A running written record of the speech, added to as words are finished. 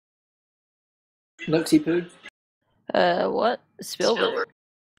Nopsy Poo? What? Spielberg.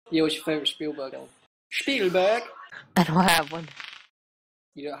 Yeah, what's your favourite Spielberg film? Spielberg? I don't have one.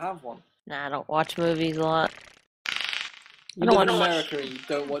 You don't have one? Nah, I don't watch movies a lot. You live in America and you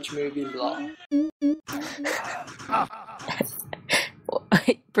don't watch movies a lot.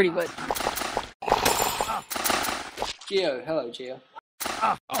 Pretty much. Gio, hello Gio.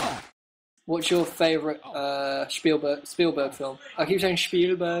 What's your favourite Spielberg film? I keep saying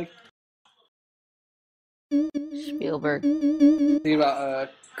Spielberg. Spielberg. Think about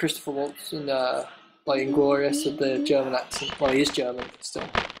Christopher Waltz and like Inglourious with the German accent. Well, he is German, but still.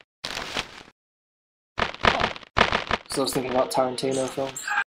 So I was thinking about Tarantino films.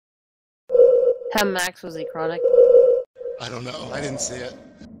 How Max was he chronic? I don't know. I didn't see it.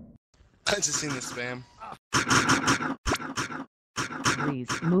 I just seen the spam.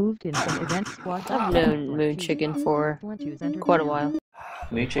 Moved in some event squad. I've known Moon Chicken for quite a while.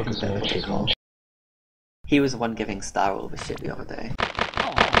 Moon Chicken's better as well. He was the one giving Star all the shit the other day.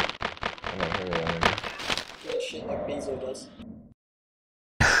 Yeah, shit like Bezo does.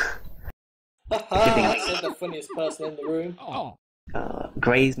 Giving said the funniest person in the room.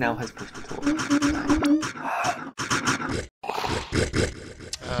 Grays now has pushed the talk.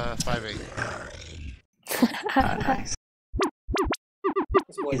 5'8". Nice.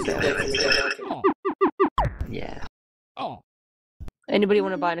 He's Yeah. Anybody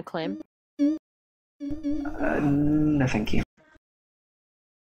want to buy an Acclaim? No, thank you.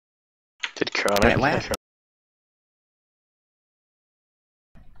 Did Chronic? Wait,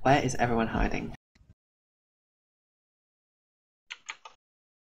 where is everyone hiding?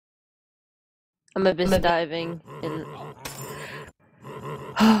 I'm abyss diving in.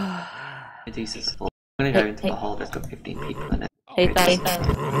 Medusa's full. I'm gonna go into the hole that's got 15 people in it. Hey, Thad.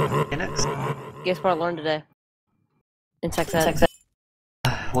 Minutes? Guess what I learned today? In sex ed.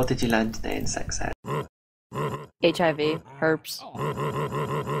 What did you learn today in sex ed? HIV, herpes,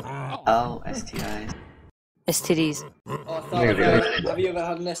 Oh, STIs. STDs. Have you ever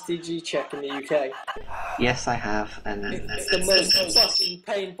had an STG check in the UK? Yes, I have, and It's the most fucking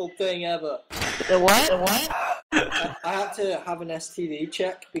painful thing ever. The what? I had to have an STD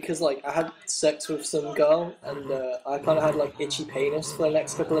check because, like, I had sex with some girl and I kind of had, like, itchy penis for the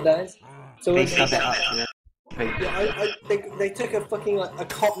next couple of days. So they shove it up to they took a fucking, like, a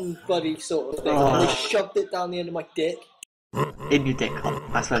cotton buddy sort of thing and they shoved it down the end of my dick. in your dick hole.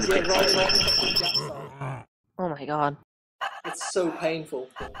 That's where the dick hole is. Oh my god. It's so painful.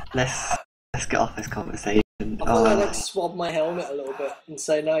 Let's get off this conversation. I thought I'd, like, swab my helmet a little bit and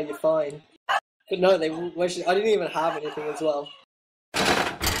say, no, you're fine. But no, I didn't even have anything as well.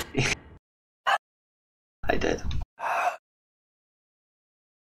 I did.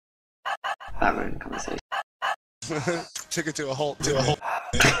 That ruined the conversation. Took it to a halt.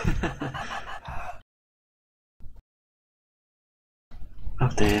 Oh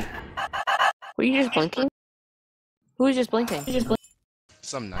dear. Were you just blinking? Who was just blinking?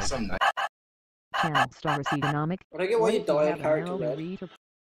 Some night. Channel Star Economic. But I get why you die a character red.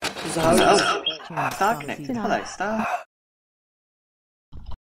 Star connected. Hello, Star.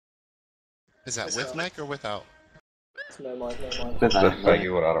 Is that with mic or without? No mic. The fact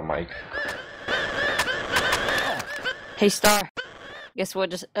you without a mic. Hey Star. Guess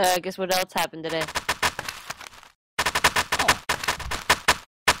what else happened today?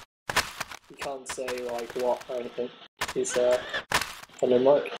 You can't say, like, what or anything. He's on the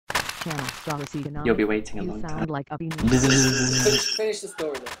mic. Channel Star Economic. You'll be waiting a long You time. sound like a Finish the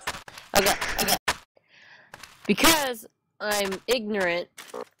story next. Okay. Because I'm ignorant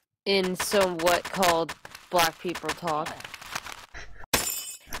in somewhat called black people talk.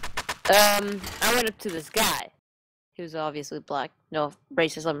 I went up to this guy. He was obviously black. No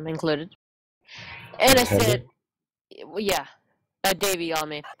racism included. And I said, yeah, Davey on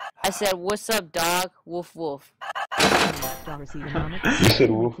me. I said, what's up, dog? Woof, woof. Star Economic. You said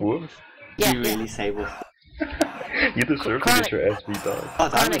woof woof? Yeah, You really say woof. You deserve to get your ass beat dog.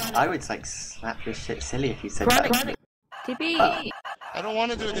 God, I would like slap your shit silly if you said Chronic. that. TP. I don't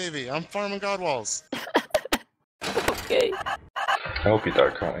want to do it, Davey. I'm farming Godwalls. Okay. I hope you die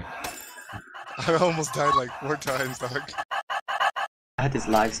crying. I almost died like 4 times, dog. I had his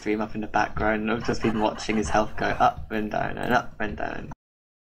live stream up in the background and I've just been watching his health go up and down and up and down.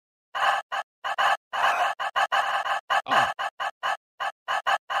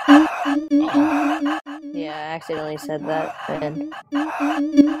 Yeah, I accidentally said that, and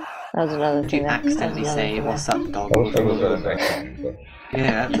that was another Did you thing. accidentally say, what's up, dog? I wish I was at an accident.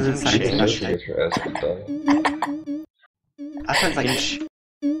 Yeah, that doesn't sound Shit, too you much should like... get your ass beat dog. That sounds like...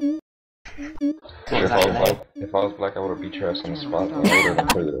 If I was black, I would have beat your ass on the spot. I would have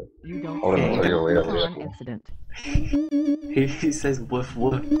included it. You don't Hold on until you're way out of Icon school. incident. Who says woof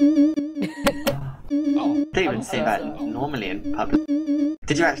woof? Don't even say that normally in public.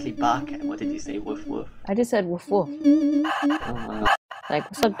 Did you actually bark at him, or did you say woof woof? I just said woof woof. Oh my. Like,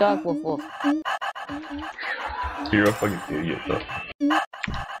 what's up, dog? Woof woof. You're a fucking idiot, though.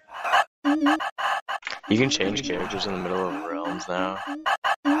 You can change characters in the middle of realms now.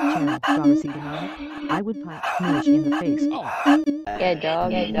 Channel star receiving on. I would punch Smush in the face. Yeah,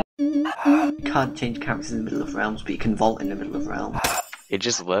 dog. Yeah, dog. You can't change characters in the middle of realms, but you can vault in the middle of realms. It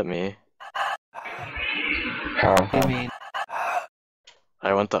just let me. I mean,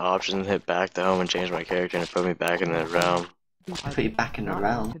 I went to options, hit back to home, and changed my character, and it put me back in the realm. I put you back in the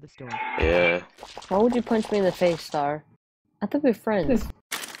realm. Yeah. Why would you punch me in the face, Star? I thought we were friends.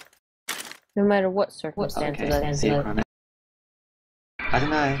 No matter what circumstances Okay, see you, Chronic. I don't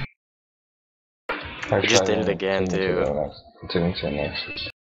know. I just did it again, too. What's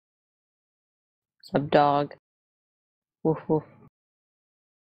up, dog? Woof woof.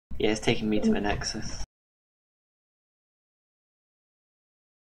 Yeah, it's taking me to the Nexus.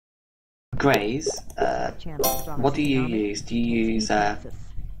 Grays, what do you use? Do you use, like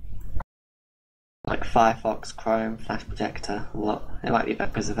Firefox, Chrome, Flash Projector? What? It might be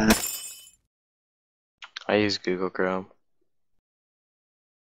because of that. I use Google Chrome.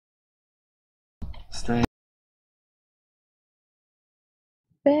 Strange.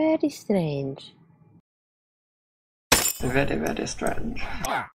 Very strange. Very, very strange.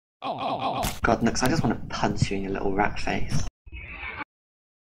 God, Nux, I just want to punch you in your little rat face.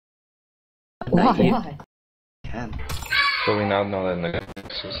 No, Why? you Why? can. So we now know that in the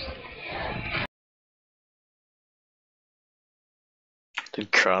Nexus.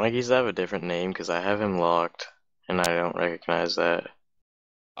 Did Chronic used to have a different name? Because I have him locked, and I don't recognize that.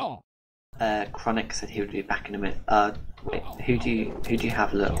 Chronic said he would be back in a minute. Wait, who do you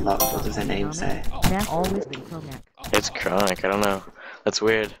have locked? What does their name say? That always been Chronic. It's Chronic, I don't know. That's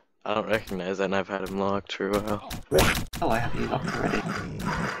weird. I don't recognize that, and I've had him locked for a while. Oh, I have you locked already.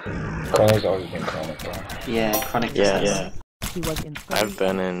 Chronic's always been Chronic, bro. Yeah, Chronic. Yeah. He was in I've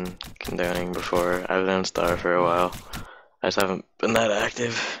been in Condoning before. I've been in Star for a while. I just haven't been that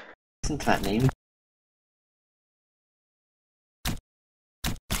active. Listen to that name.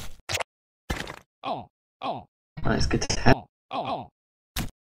 Oh, it's good to have.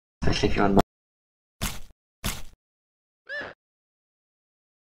 Especially if you're on.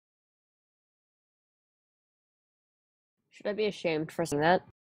 Should I be ashamed for saying that?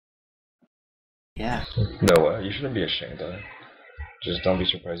 Yeah. No, you shouldn't be ashamed of it. Just don't be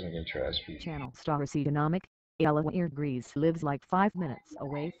surprised when you get your ass beat. Channel star Economic. Ella Grease lives like 5 minutes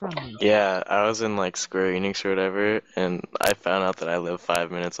away from me. Yeah, I was in like Square Enix or whatever, and I found out that I live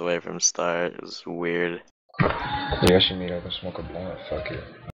 5 minutes away from Star. It was weird. You guys should meet up and smoke a blunt. Fuck it.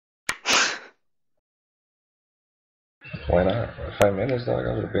 Why not? 5 minutes, dog.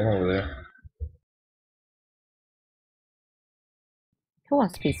 I would have been over there. Who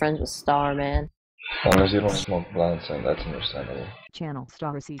wants to be friends with Star, man? Unless you don't smoke blunts, and that's understandable. Channel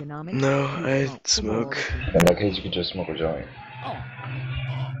star Economic. No, I smoke. In that case, you could just smoke a joint. I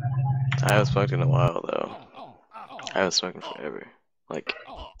haven't smoked in a while, though. I haven't smoked in forever. Like,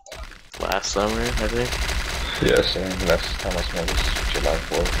 last summer, I think? Yeah, same. Last time I smoked was July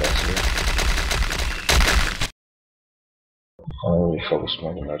 4th last year. I don't really fuck with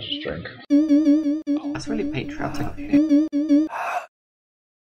smoking, I just drink. That's really patriotic of you.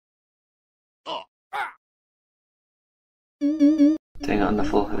 Doing it on the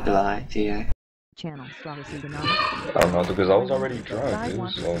 4th of July, Geo. Channel star Economic. I don't know, because I was already drunk,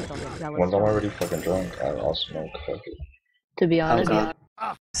 dude, so once I'm already fucking drunk, I'll smoke, fuck it. To be honest, God.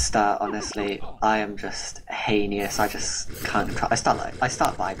 Honestly, I am just heinous. I just can't control. I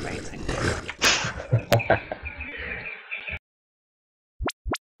start vibrating.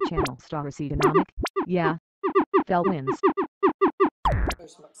 Channel star Economic. Yeah. Fell wins.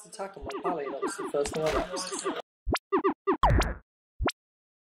 Max attack on my pally, that was the first thing I noticed.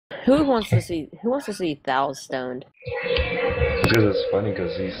 who wants to see Thal stoned? Because it's funny,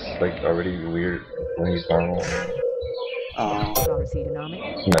 because he's like already weird when he's normal. Oh, Star Economic.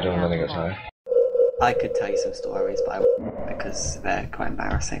 Imagine him letting us high. I could tell you some stories, but I won't because they're quite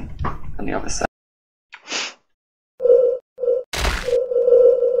embarrassing on the other side.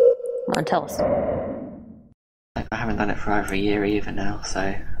 Come on, tell us. Like, I haven't done it for over a year either now,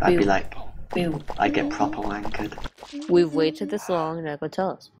 so I'd be like, I'd get proper wankered. We've waited this long, now go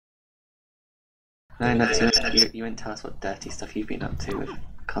tell us. No, not too much. You wouldn't tell us what dirty stuff you've been up to with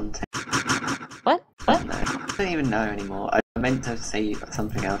content. What? What? No, I don't even know anymore. I meant to say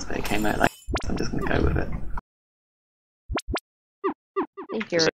something else, but it came out like, so I'm just gonna go with it. I think you're